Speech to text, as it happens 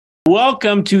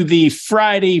Welcome to the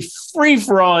Friday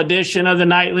free-for-all edition of the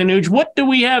Nightly Nuge. What do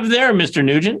we have there, Mr.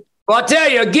 Nugent? Well, I'll tell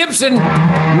you, Gibson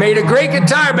made a great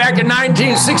guitar back in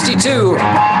 1962.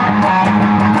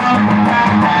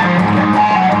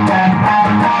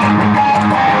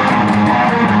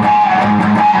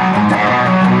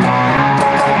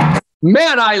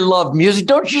 Man, I love music.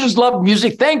 Don't you just love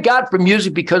music? Thank God for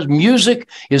music, because music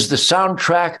is the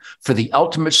soundtrack for the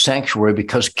ultimate sanctuary,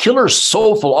 because killer,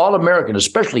 soulful, all-American,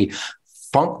 especially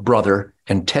funk brother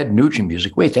and Ted Nugent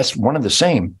music. Wait, that's one of the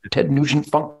same. Ted Nugent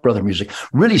funk brother music.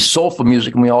 Really soulful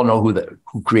music, and we all know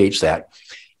who creates that.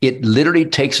 It literally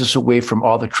takes us away from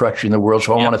all the treachery in the world.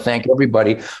 So I want to thank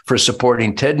everybody for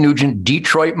supporting Ted Nugent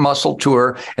Detroit Muscle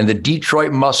Tour and the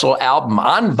Detroit Muscle album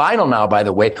on vinyl now, by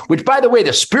the way, which, by the way,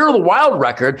 the Spirit of the Wild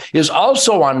record is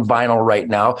also on vinyl right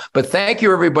now. But thank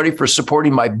you, everybody, for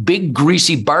supporting my big,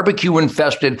 greasy,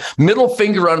 barbecue-infested, middle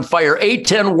finger on fire,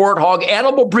 A10 Warthog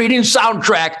animal breeding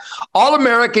soundtrack,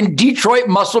 all-American Detroit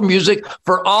muscle music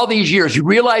for all these years. You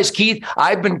realize, Keith,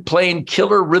 I've been playing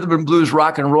killer rhythm and blues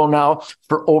rock and roll now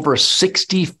for over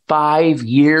 65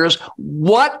 years.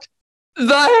 What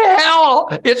the hell?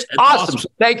 It's awesome. So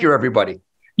thank you, everybody.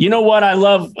 You know what? I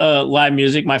love live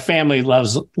music. My family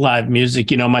loves live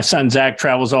music. You know, my son Zach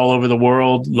travels all over the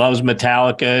world, loves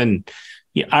Metallica and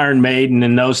Iron Maiden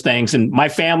and those things. And my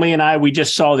family and I, we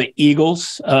just saw the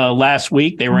Eagles last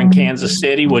week. They were in Kansas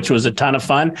City, which was a ton of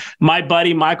fun. My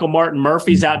buddy Michael Martin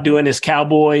Murphy's out doing his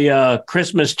Cowboy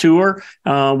Christmas tour,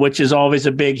 which is always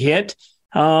a big hit.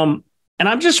 And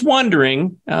I'm just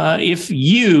wondering if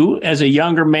you, as a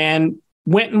younger man,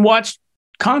 went and watched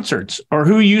concerts, or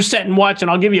who you sat and watched.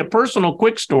 And I'll give you a personal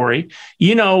quick story.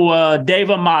 You know, Dave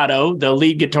Amato, the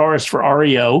lead guitarist for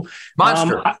REO.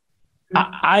 Monster.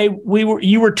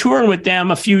 You were touring with them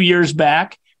a few years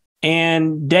back,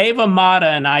 and Dave Amato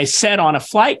and I sat on a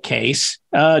flight case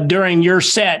during your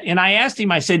set. And I asked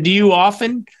him, I said, do you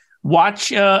often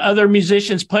watch other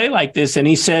musicians play like this? And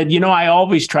he said, you know, I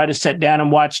always try to sit down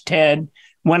and watch Ted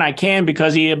when I can,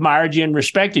 because he admired you and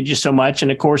respected you so much. And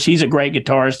of course, he's a great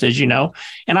guitarist, as you know.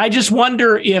 And I just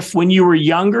wonder if when you were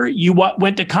younger, you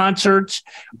went to concerts,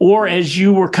 or as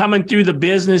you were coming through the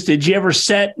business, did you ever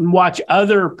sit and watch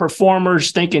other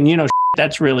performers thinking, you know,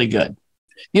 that's really good?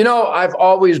 You know, I've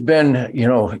always been, you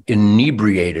know,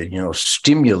 inebriated, you know,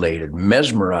 stimulated,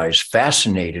 mesmerized,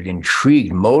 fascinated,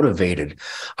 intrigued, motivated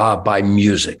by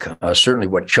music. Certainly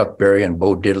what Chuck Berry and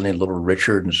Bo Diddley and Little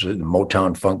Richard and the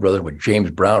Motown Funk Brothers with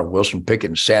James Brown, Wilson Pickett,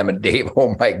 and Sam and Dave.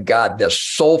 Oh, my God, the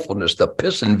soulfulness, the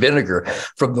piss and vinegar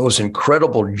from those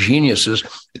incredible geniuses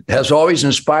has always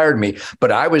inspired me.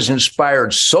 But I was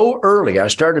inspired so early. I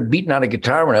started beating on a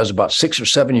guitar when I was about 6 or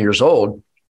 7 years old,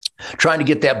 trying to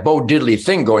get that Bo Diddley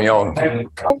thing going on.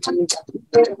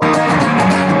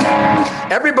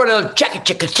 Everybody, check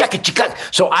it.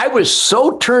 So I was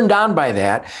so turned on by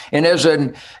that. And as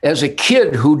a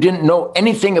kid who didn't know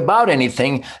anything about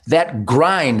anything, that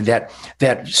grind,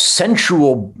 that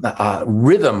sensual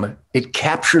rhythm, it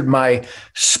captured my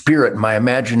spirit, my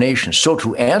imagination. So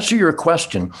to answer your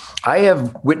question, I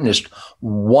have witnessed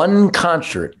one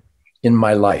concert in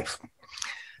my life,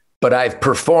 but I've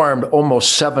performed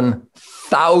almost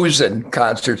 7,000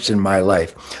 concerts in my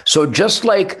life. So just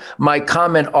like my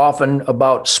comment often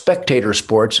about spectator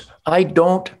sports, I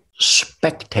don't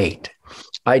spectate.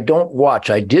 I don't watch.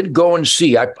 I did go and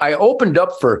see. I opened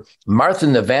up for Martha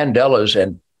and the Vandellas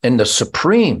and the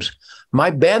Supremes. My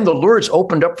band, The Lords,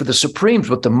 opened up for the Supremes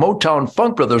with the Motown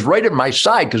Funk Brothers right at my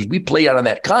side, because we played on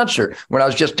that concert when I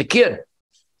was just a kid.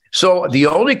 So the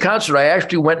only concert I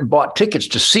actually went and bought tickets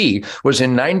to see was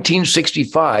in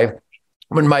 1965,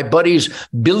 when my buddies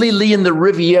Billy Lee and the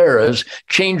Rivieras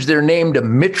changed their name to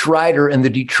Mitch Ryder and the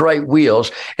Detroit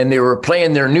Wheels, and they were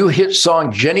playing their new hit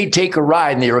song, Jenny Take a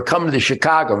Ride, and they were coming to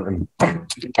Chicago.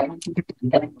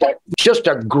 Just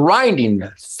a grinding,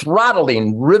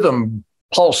 throttling rhythm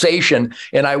pulsation,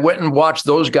 and I went and watched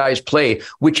those guys play,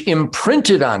 which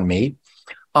imprinted on me.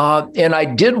 And I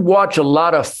did watch a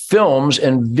lot of films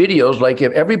and videos. Like,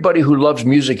 if everybody who loves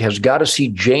music has got to see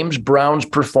James Brown's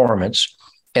performance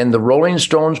and the Rolling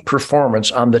Stones performance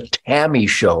on the Tammy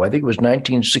Show. I think it was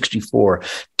 1964.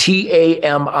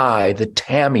 TAMI, the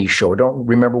Tammy Show. I don't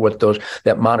remember what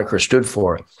that moniker stood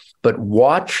for. But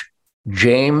watch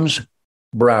James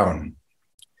Brown.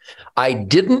 I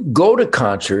didn't go to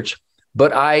concerts,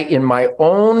 but I, in my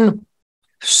own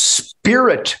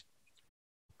spirit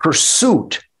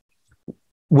pursuit,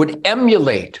 would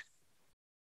emulate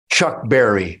Chuck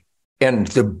Berry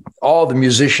and all the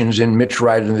musicians in Mitch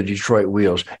Ryder and the Detroit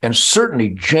Wheels, and certainly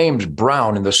James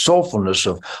Brown and the soulfulness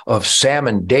of Sam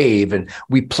and Dave. And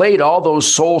we played all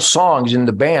those soul songs in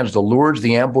the bands, the Lourdes,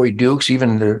 the Amboy Dukes,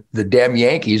 even the damn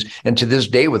Yankees, and to this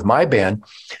day with my band.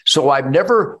 So I've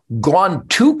never gone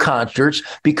to concerts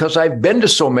because I've been to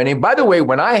so many. By the way,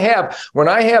 when I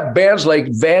have bands like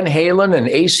Van Halen and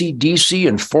AC/DC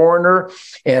and Foreigner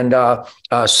and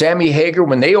Sammy Hagar,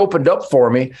 when they opened up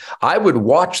for me, I would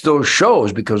watch those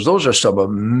shows because those are some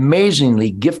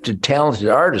amazingly gifted, talented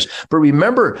artists. But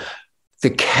remember the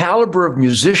caliber of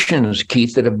musicians,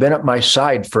 Keith, that have been at my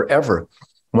side forever.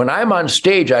 When I'm on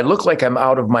stage, I look like I'm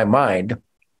out of my mind,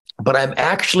 but I'm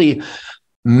actually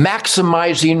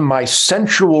maximizing my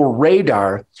sensual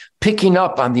radar, picking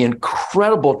up on the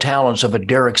incredible talents of a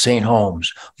Derek St.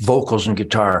 Holmes, vocals and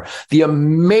guitar, the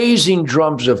amazing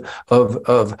drums of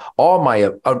all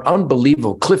my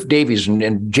unbelievable Cliff Davies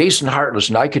and Jason Hartless,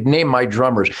 and I could name my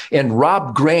drummers, and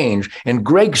Rob Grange and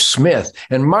Greg Smith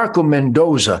and Marco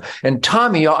Mendoza and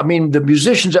Tommy. I mean, the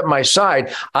musicians at my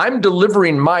side, I'm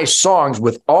delivering my songs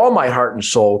with all my heart and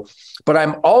soul, but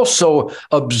I'm also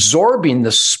absorbing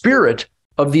the spirit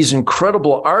of these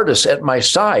incredible artists at my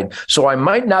side. So I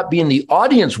might not be in the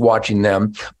audience watching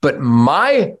them, but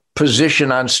my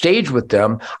position on stage with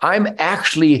them, I'm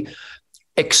actually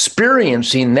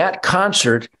experiencing that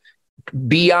concert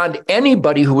beyond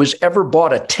anybody who has ever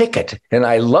bought a ticket. And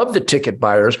I love the ticket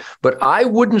buyers, but I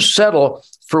wouldn't settle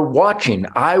for watching.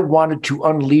 I wanted to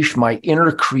unleash my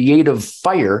inner creative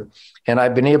fire, and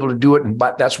I've been able to do it. And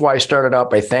that's why I started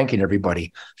out by thanking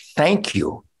everybody. Thank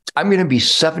you. I'm going to be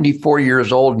 74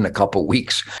 years old in a couple of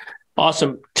weeks.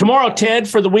 Awesome. Tomorrow, Ted,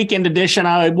 for the weekend edition,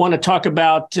 I want to talk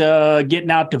about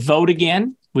getting out to vote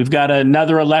again. We've got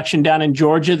another election down in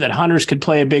Georgia that hunters could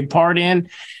play a big part in.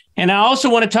 And I also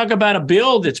want to talk about a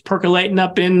bill that's percolating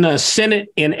up in the Senate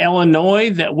in Illinois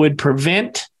that would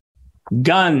prevent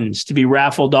guns to be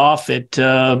raffled off at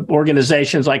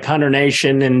organizations like Hunter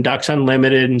Nation and Ducks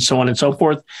Unlimited and so on and so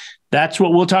forth. That's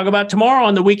what we'll talk about tomorrow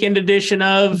on the weekend edition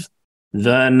of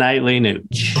the Nightly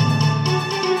Nuge.